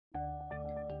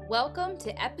Welcome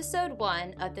to episode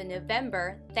 1 of the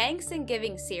November Thanks and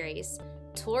Giving series,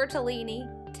 Tour Tellini,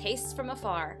 Tastes from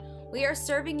Afar. We are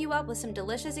serving you up with some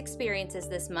delicious experiences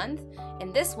this month,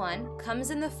 and this one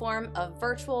comes in the form of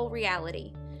virtual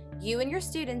reality. You and your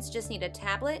students just need a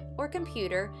tablet or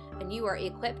computer, and you are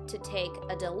equipped to take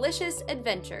a delicious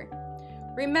adventure.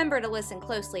 Remember to listen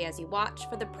closely as you watch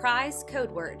for the prize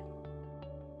code word.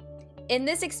 In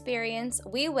this experience,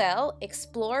 we will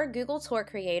explore Google Tour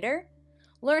Creator,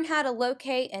 learn how to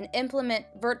locate and implement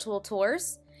virtual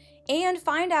tours, and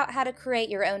find out how to create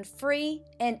your own free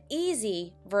and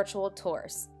easy virtual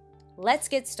tours. Let's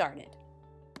get started.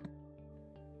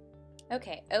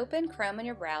 Okay, open Chrome in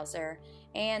your browser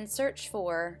and search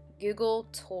for Google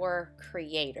Tour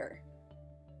Creator.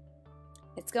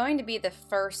 It's going to be the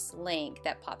first link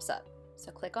that pops up.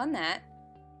 So click on that,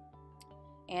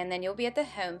 and then you'll be at the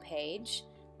home page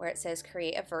where it says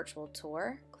Create a Virtual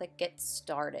Tour. Click Get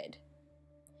Started.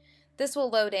 This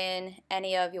will load in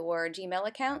any of your Gmail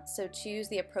accounts, so choose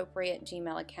the appropriate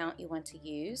Gmail account you want to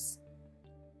use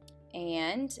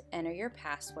and enter your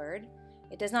password.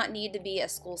 It does not need to be a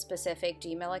school-specific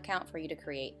Gmail account for you to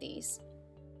create these.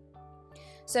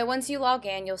 So once you log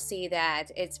in, you'll see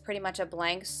that it's pretty much a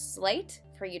blank slate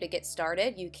for you to get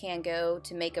started. You can go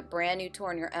to make a brand new tour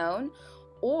on your own,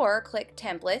 or click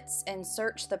templates and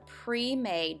search the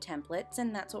pre-made templates,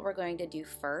 and that's what we're going to do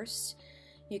first.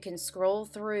 You can scroll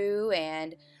through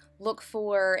and look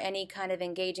for any kind of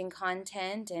engaging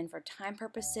content, and for time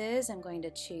purposes I'm going to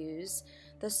choose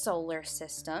the solar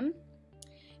system.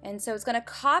 And so it's going to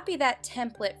copy that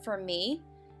template for me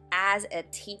as a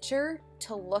teacher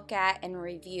to look at and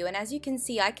review. And as you can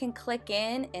see, I can click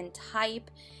in and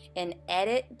type and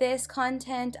edit this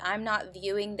content. I'm not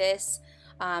viewing this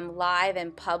live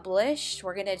and published.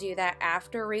 We're going to do that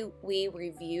after we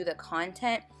review the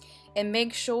content and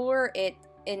make sure it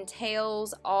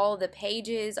entails all the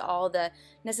pages, all the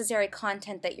necessary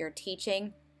content that you're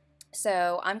teaching.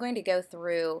 So I'm going to go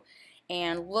through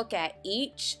and look at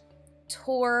each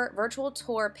virtual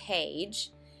tour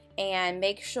page and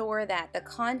make sure that the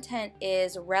content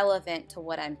is relevant to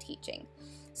what I'm teaching.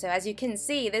 So as you can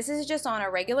see, this is just on a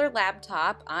regular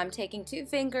laptop. I'm taking 2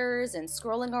 fingers and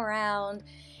scrolling around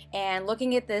and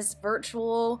looking at this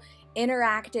virtual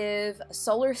interactive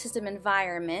solar system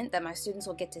environment that my students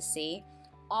will get to see.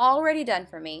 Already done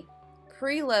for me,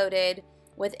 preloaded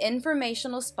with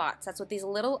informational spots. That's what these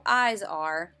little eyes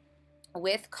are,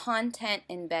 with content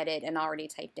embedded and already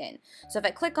typed in. So if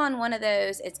I click on one of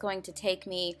those, it's going to take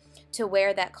me to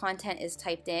where that content is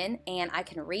typed in, and I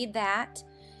can read that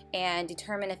and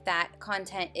determine if that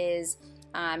content is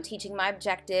teaching my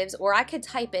objectives, or I could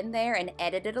type in there and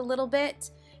edit it a little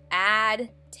bit,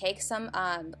 take some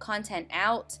content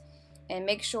out, and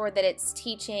make sure that it's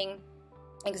teaching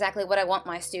exactly what I want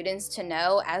my students to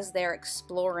know as they're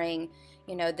exploring,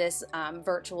 this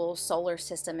virtual solar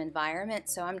system environment.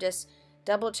 So I'm just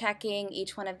double checking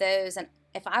each one of those, and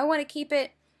if I want to keep it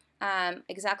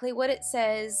exactly what it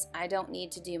says, I don't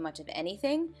need to do much of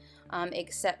anything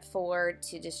except for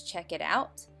to just check it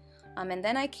out. And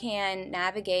then I can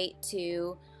navigate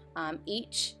to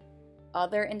each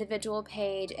other individual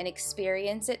page and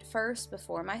experience it first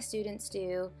before my students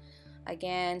do.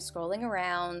 Again, scrolling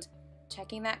around,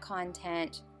 checking that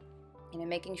content,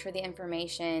 making sure the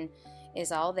information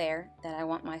is all there that I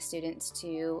want my students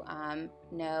to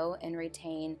know and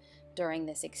retain during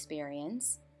this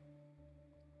experience.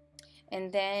 And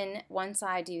then once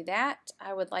I do that,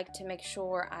 I would like to make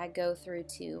sure I go through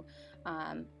to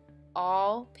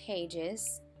all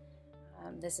pages.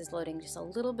 This is loading just a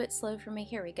little bit slow for me.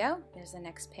 Here we go. There's the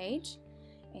next page.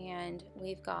 And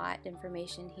we've got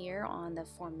information here on the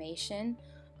formation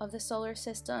of the solar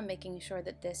system, making sure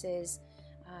that this is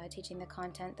teaching the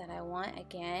content that I want.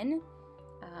 Again,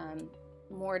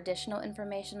 more additional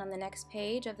information on the next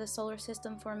page of the solar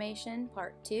system formation,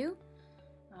 part 2,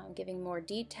 giving more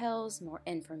details, more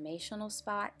informational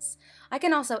spots. I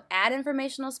can also add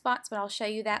informational spots, but I'll show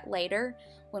you that later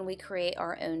when we create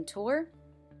our own tour.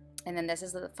 And then this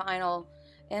is the final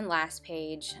and last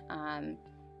page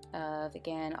of,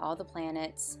 again, all the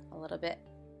planets, a little bit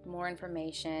more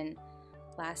information,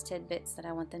 last tidbits that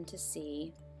I want them to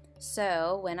see.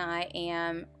 So when I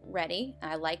am ready,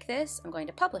 I like this, I'm going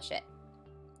to publish it.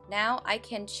 Now I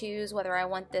can choose whether I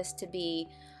want this to be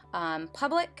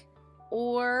public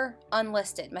or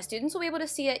unlisted. My students will be able to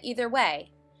see it either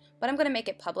way, but I'm going to make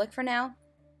it public for now.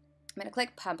 I'm going to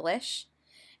click publish,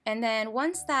 and then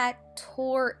once that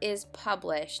tour is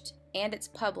published and it's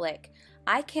public,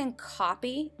 I can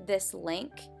copy this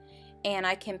link and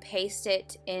I can paste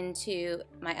it into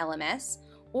my LMS,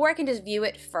 or I can just view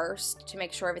it first to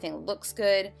make sure everything looks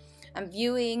good. I'm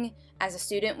viewing as a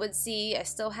student would see. I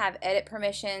still have edit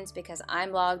permissions because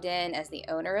I'm logged in as the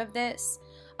owner of this.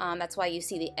 That's why you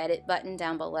see the edit button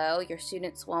down below. Your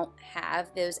students won't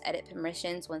have those edit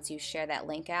permissions once you share that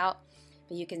link out.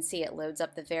 But you can see it loads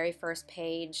up the very first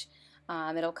page.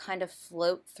 It'll kind of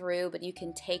float through, but you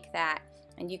can take that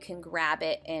and you can grab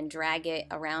it and drag it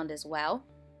around as well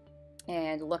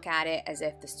and look at it as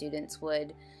if the students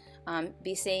would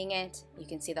be seeing it. You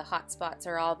can see the hotspots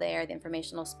are all there, the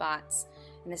informational spots,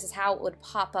 and this is how it would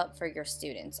pop up for your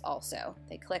students also.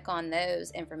 They click on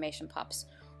those, information pops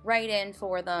right in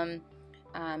for them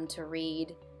to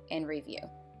read and review.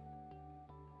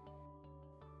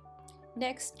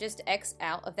 Next, just X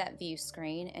out of that view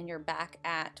screen and you're back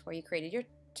at where you created your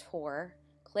tour.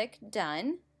 Click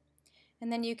Done,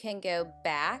 and then you can go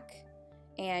back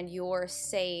and your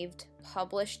saved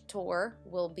published tour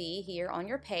will be here on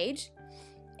your page,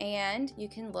 and you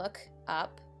can look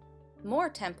up more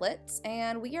templates,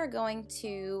 and we are going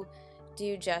to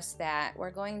do just that.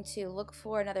 We're going to look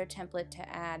for another template to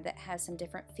add that has some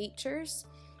different features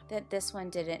that this one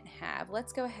didn't have.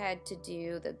 Let's go ahead to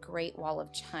do the Great Wall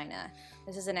of China.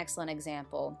 This is an excellent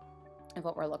example of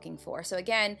what we're looking for. So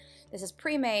again, this is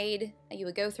pre-made. You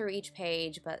would go through each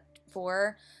page, but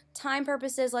for time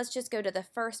purposes, let's just go to the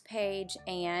first page,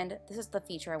 and this is the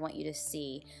feature I want you to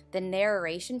see. The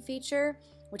narration feature,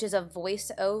 which is a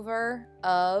voiceover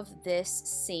of this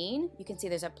scene. You can see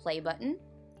there's a play button.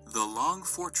 The long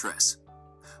fortress.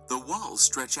 The walls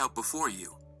stretch out before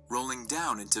you, rolling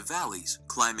down into valleys,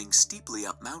 climbing steeply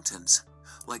up mountains,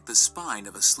 like the spine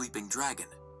of a sleeping dragon.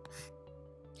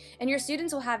 And your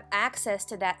students will have access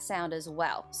to that sound as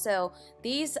well. So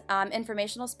these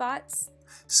informational spots.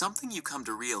 Something you come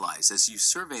to realize as you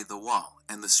survey the wall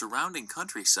and the surrounding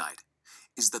countryside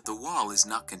is that the wall is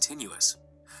not continuous.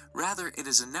 Rather, it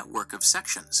is a network of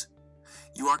sections.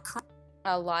 You are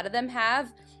A lot of them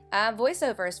have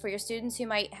voiceovers for your students who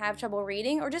might have trouble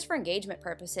reading or just for engagement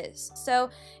purposes. So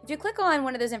if you click on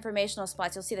one of those informational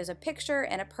spots, you'll see there's a picture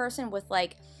and a person with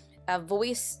like a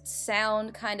voice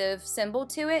sound kind of symbol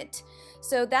to it.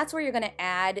 So that's where you're going to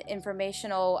add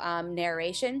informational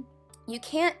narration. You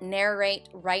can't narrate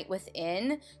right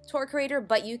within Tour Creator,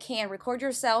 but you can record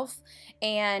yourself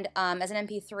and as an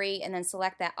MP3 and then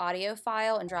select that audio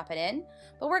file and drop it in.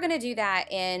 But we're going to do that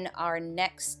in our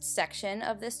next section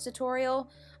of this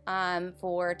tutorial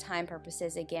for time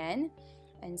purposes again.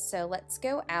 And so let's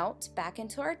go out back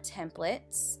into our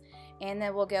templates, and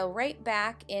then we'll go right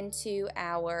back into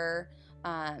our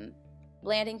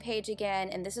landing page again,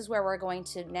 and this is where we're going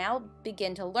to now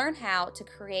begin to learn how to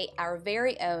create our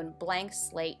very own blank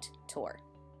slate tour.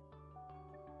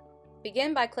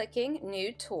 Begin by clicking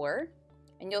New Tour,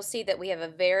 and you'll see that we have a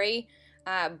very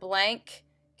blank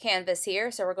canvas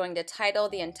here, so we're going to title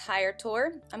the entire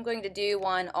tour. I'm going to do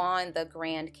one on the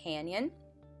Grand Canyon,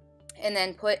 and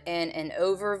then put in an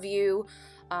overview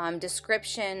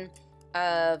description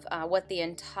of what the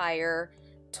entire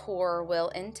tour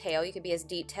will entail. You could be as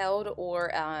detailed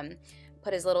or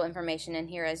put as little information in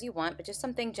here as you want, but just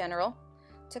something general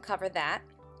to cover that.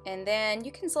 And then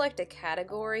you can select a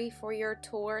category for your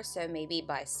tour, so maybe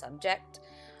by subject.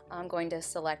 I'm going to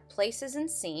select places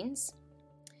and scenes.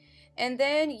 And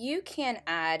then you can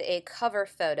add a cover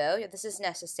photo if this is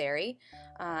necessary.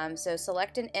 So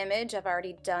select an image. I've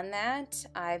already done that.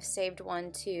 I've saved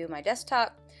one to my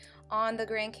desktop on the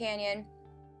Grand Canyon,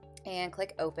 and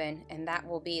click open, and that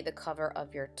will be the cover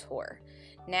of your tour.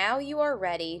 Now you are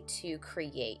ready to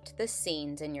create the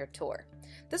scenes in your tour.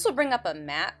 This will bring up a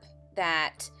map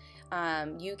that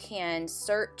you can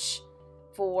search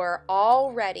for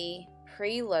already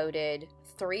preloaded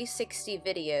 360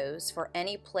 videos for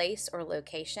any place or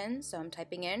location. So I'm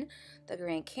typing in the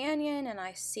Grand Canyon and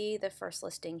I see the first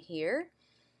listing here.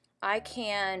 I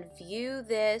can view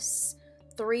this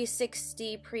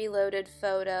 360 preloaded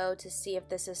photo to see if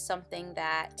this is something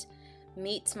that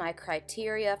meets my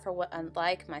criteria for what I'd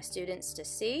like my students to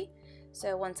see.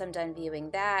 So once I'm done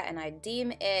viewing that and I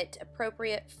deem it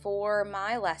appropriate for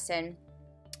my lesson,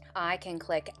 I can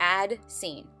click Add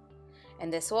Scene,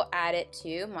 and this will add it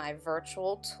to my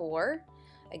virtual tour.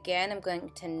 Again, I'm going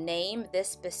to name this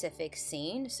specific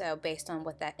scene, so based on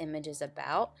what that image is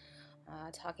about,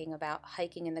 talking about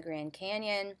hiking in the Grand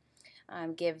Canyon.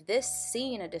 Give this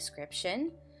scene a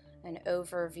description, an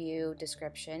overview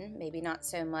description, maybe not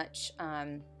so much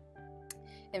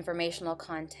informational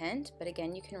content, but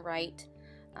again, you can write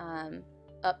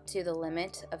up to the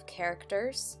limit of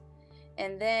characters.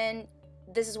 And then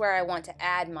this is where I want to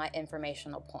add my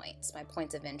informational points, my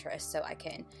points of interest, so I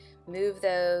can move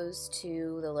those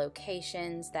to the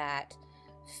locations that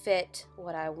fit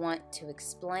what I want to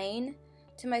explain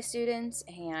to my students,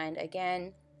 and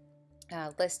again,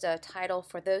 list a title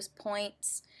for those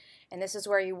points. And this is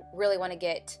where you really want to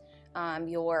get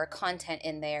your content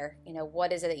in there. You know,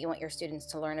 what is it that you want your students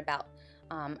to learn about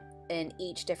in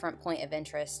each different point of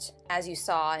interest? As you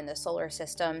saw in the solar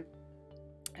system,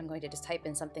 I'm going to just type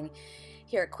in something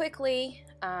here quickly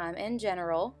in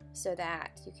general so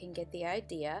that you can get the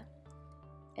idea.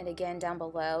 And again, down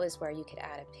below is where you could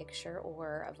add a picture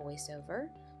or a voiceover,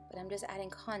 but I'm just adding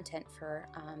content for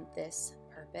this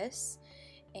purpose.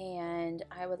 And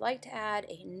I would like to add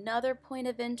another point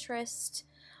of interest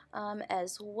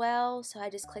as well. So I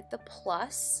just click the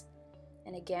plus,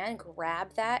 and again,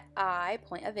 grab that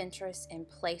point of interest and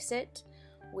place it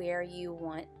where you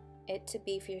want it to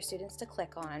be for your students to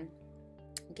click on.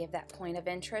 Give that point of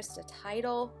interest a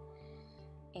title,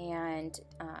 and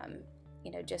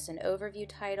you know, just an overview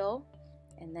title,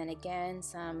 and then again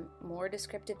some more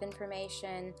descriptive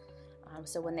information,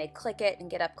 so when they click it and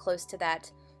get up close to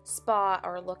that spot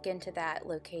or look into that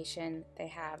location, they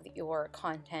have your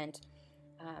content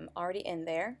already in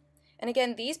there. And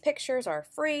again, these pictures are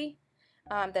free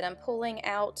that I'm pulling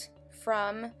out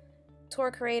from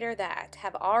Tour Creator that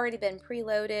have already been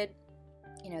preloaded,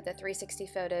 you know, the 360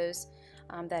 photos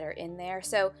that are in there.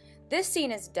 So this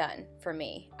scene is done for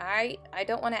me. I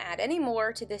don't want to add any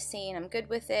more to this scene. I'm good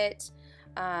with it.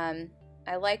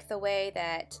 I like the way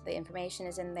that the information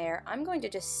is in there. I'm going to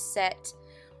just set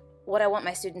what I want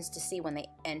my students to see when they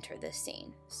enter this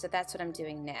scene. So that's what I'm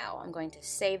doing now. I'm going to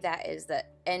save that as the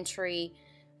entry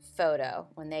photo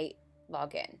when they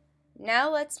log in.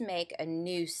 Now let's make a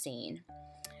new scene.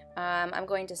 I'm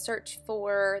going to search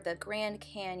for the Grand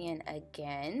Canyon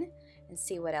again and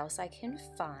see what else I can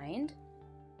find.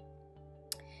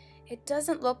 It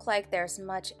doesn't look like there's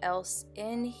much else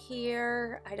in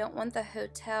here. I don't want the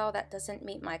hotel. That doesn't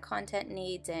meet my content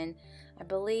needs. And I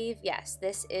believe, yes,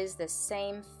 this is the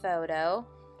same photo.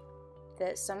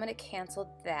 So I'm going to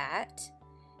cancel that.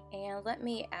 And let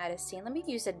me add a scene. Let me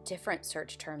use a different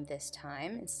search term this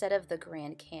time. Instead of the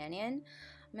Grand Canyon,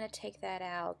 I'm going to take that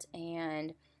out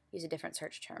and use a different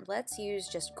search term. Let's use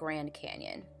just Grand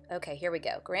Canyon. Okay, here we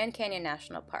go. Grand Canyon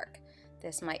National Park.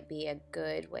 This might be a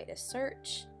good way to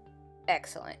search.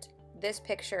 Excellent. This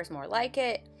picture is more like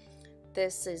it.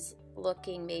 This is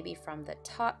looking maybe from the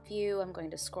top view. I'm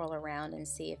going to scroll around and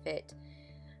see if it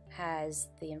has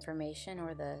the information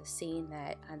or the scene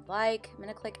that I'd like. I'm going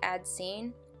to click Add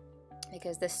Scene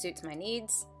because this suits my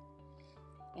needs.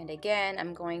 And again,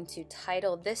 I'm going to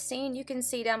title this scene. You can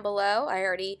see down below, I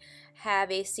already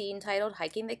have a scene titled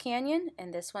Hiking the Canyon,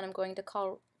 and this one I'm going to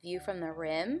call View from the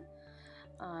Rim.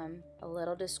 A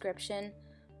little description,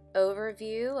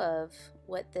 overview of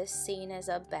what this scene is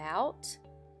about.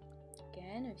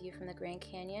 Again, a view from the Grand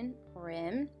Canyon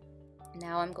rim.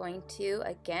 Now I'm going to,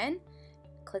 again,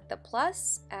 click the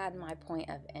plus, add my point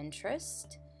of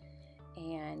interest,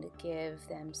 and give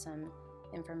them some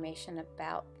information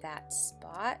about that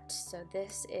spot. So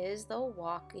this is the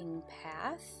walking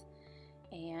path,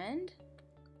 and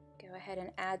go ahead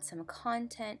and add some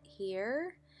content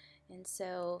here. And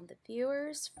so the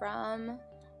viewers from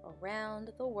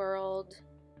around the world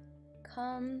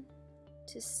come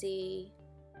to see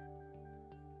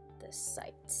the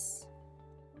sights.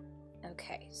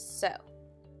 Okay, so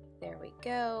there we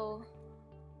go.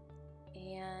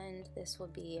 And this will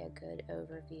be a good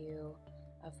overview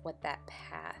of what that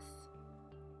path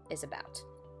is about.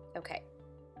 Okay,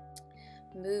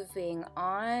 moving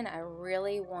on, I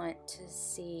really want to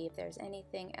see if there's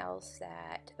anything else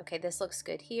that, okay, this looks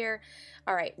good here.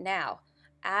 All right, now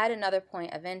add another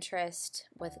point of interest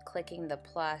with clicking the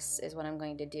plus is what I'm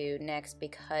going to do next,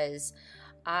 because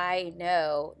I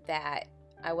know that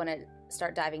I want to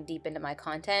start diving deep into my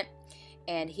content,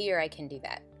 and here I can do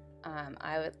that.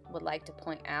 I would like to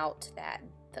point out that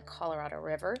the Colorado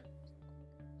River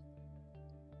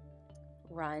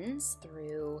runs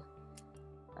through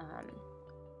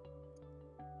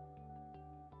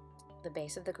the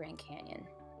base of the Grand Canyon.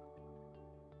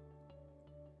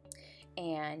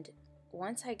 And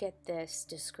once I get this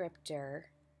descriptor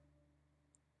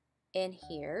in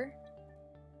here,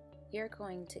 you're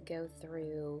going to go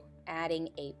through adding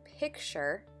a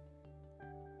picture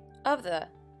of the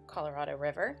Colorado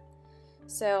River.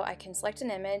 So I can select an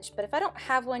image, but if I don't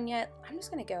have one yet, I'm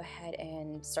just going to go ahead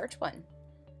and search one.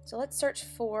 So let's search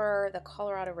for the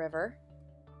Colorado River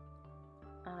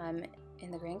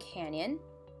in the Grand Canyon,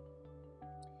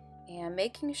 and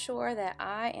making sure that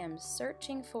I am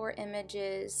searching for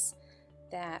images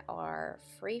that are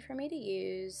free for me to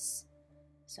use.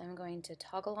 So I'm going to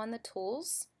toggle on the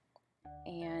tools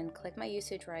and click my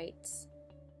usage rights,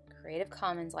 Creative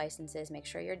Commons licenses, make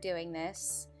sure you're doing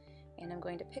this, and I'm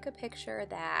going to pick a picture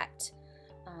that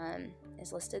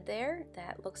is listed there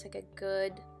that looks like a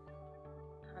good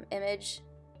image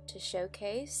to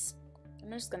showcase.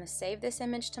 I'm just going to save this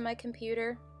image to my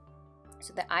computer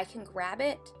so that I can grab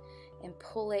it and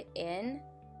pull it in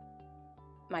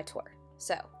my tour.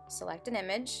 So select an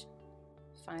image,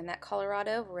 find that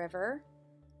Colorado River,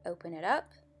 open it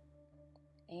up,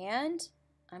 and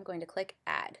I'm going to click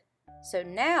add. So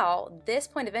now this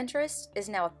point of interest is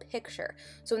now a picture.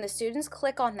 So when the students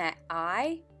click on that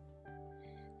eye,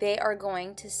 they are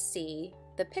going to see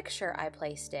the picture I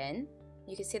placed in.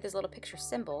 You can see this little picture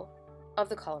symbol of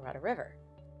the Colorado River.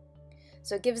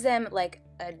 So it gives them like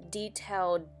a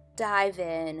detailed dive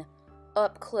in,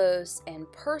 up close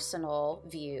and personal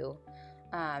view,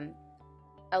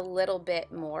 a little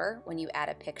bit more when you add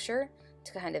a picture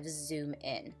to kind of zoom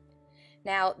in.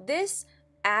 Now this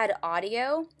add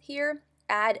audio here,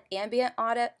 add ambient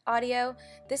audio,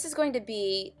 this is going to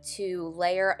be to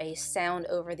layer a sound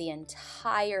over the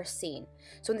entire scene.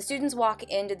 So when the students walk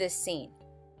into this scene,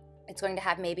 it's going to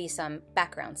have maybe some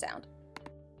background sound.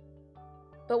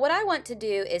 But what I want to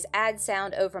do is add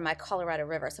sound over my Colorado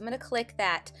River. So I'm going to click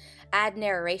that add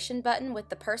narration button with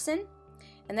the person,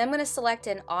 and then I'm going to select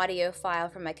an audio file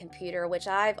from my computer, which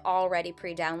I've already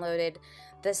pre-downloaded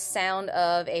the sound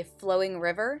of a flowing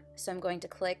river. So I'm going to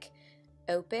click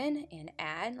open and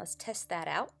add. Let's test that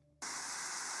out.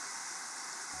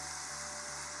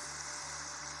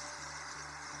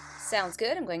 Sounds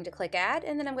good. I'm going to click add,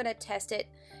 and then I'm going to test it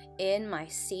in my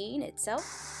scene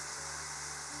itself.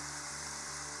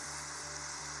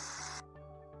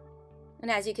 And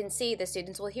as you can see, the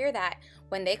students will hear that.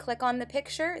 When they click on the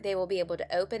picture, they will be able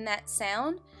to open that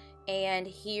sound and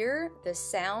hear the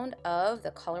sound of the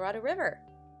Colorado River.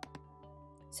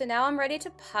 So now I'm ready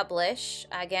to publish.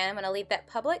 Again, I'm going to leave that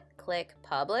public, click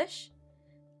publish.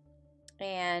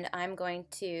 And I'm going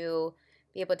to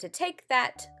be able to take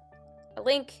that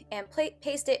link and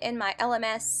paste it in my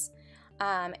LMS.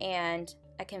 And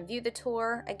I can view the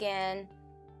tour again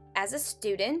as a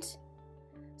student.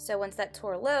 So once that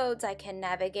tour loads, I can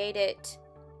navigate it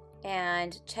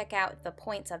and check out the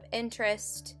points of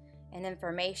interest and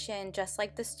information just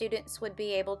like the students would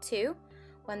be able to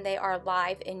when they are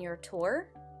live in your tour.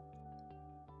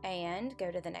 And go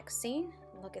to the next scene,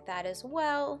 look at that as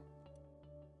well.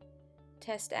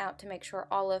 Test out to make sure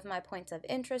all of my points of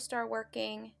interest are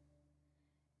working,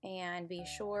 and be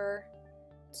sure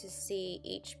to see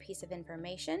each piece of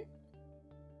information.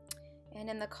 And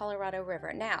in the Colorado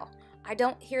River. Now, I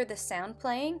don't hear the sound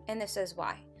playing, and this is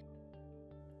why.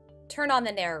 Turn on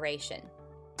the narration.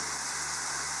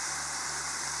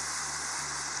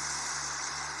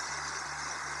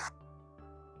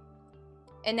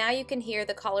 And now you can hear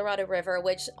the Colorado River,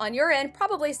 which on your end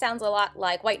probably sounds a lot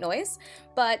like white noise,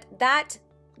 but that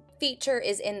feature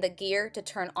is in the gear to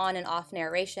turn on and off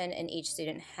narration, and each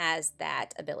student has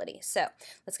that ability. So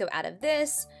let's go out of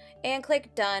this and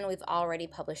click done. We've already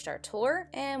published our tour,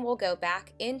 and we'll go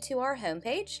back into our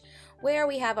homepage where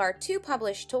we have our 2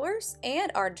 published tours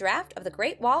and our draft of the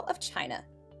Great Wall of China.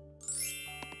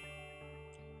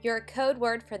 Your code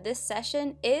word for this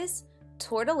session is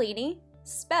tortellini,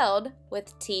 spelled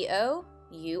with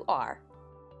T-O-U-R.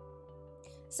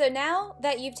 So now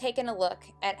that you've taken a look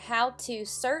at how to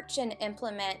search and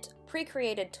implement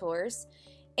pre-created tours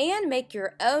and make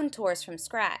your own tours from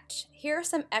scratch, here are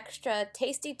some extra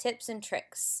tasty tips and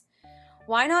tricks.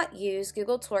 Why not use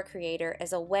Google Tour Creator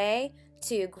as a way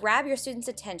to grab your students'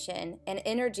 attention and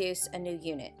introduce a new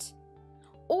unit?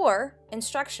 Or,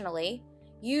 instructionally,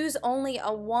 use only a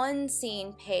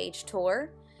 1-scene page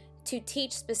tour to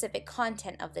teach specific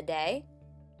content of the day,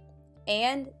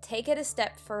 and take it a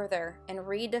step further and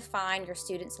redefine your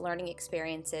students' learning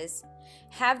experiences.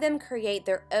 Have them create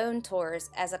their own tours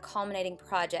as a culminating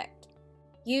project.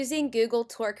 Using Google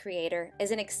Tour Creator is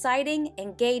an exciting,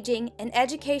 engaging, and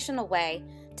educational way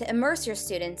to immerse your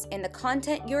students in the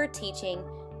content you're teaching,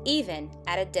 even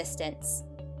at a distance.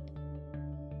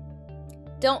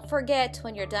 Don't forget,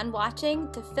 when you're done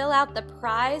watching, to fill out the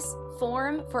prize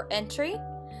form for entry.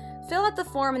 Fill out the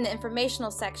form in the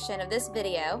informational section of this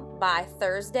video by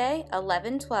Thursday,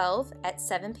 11/12 at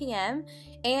 7 p.m.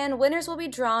 and winners will be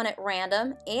drawn at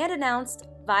random and announced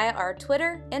via our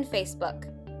Twitter and Facebook.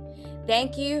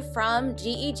 Thank you from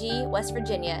GEG, West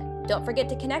Virginia. Don't forget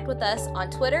to connect with us on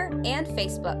Twitter and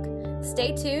Facebook.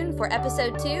 Stay tuned for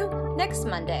episode 2 next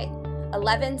Monday,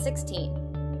 11/16.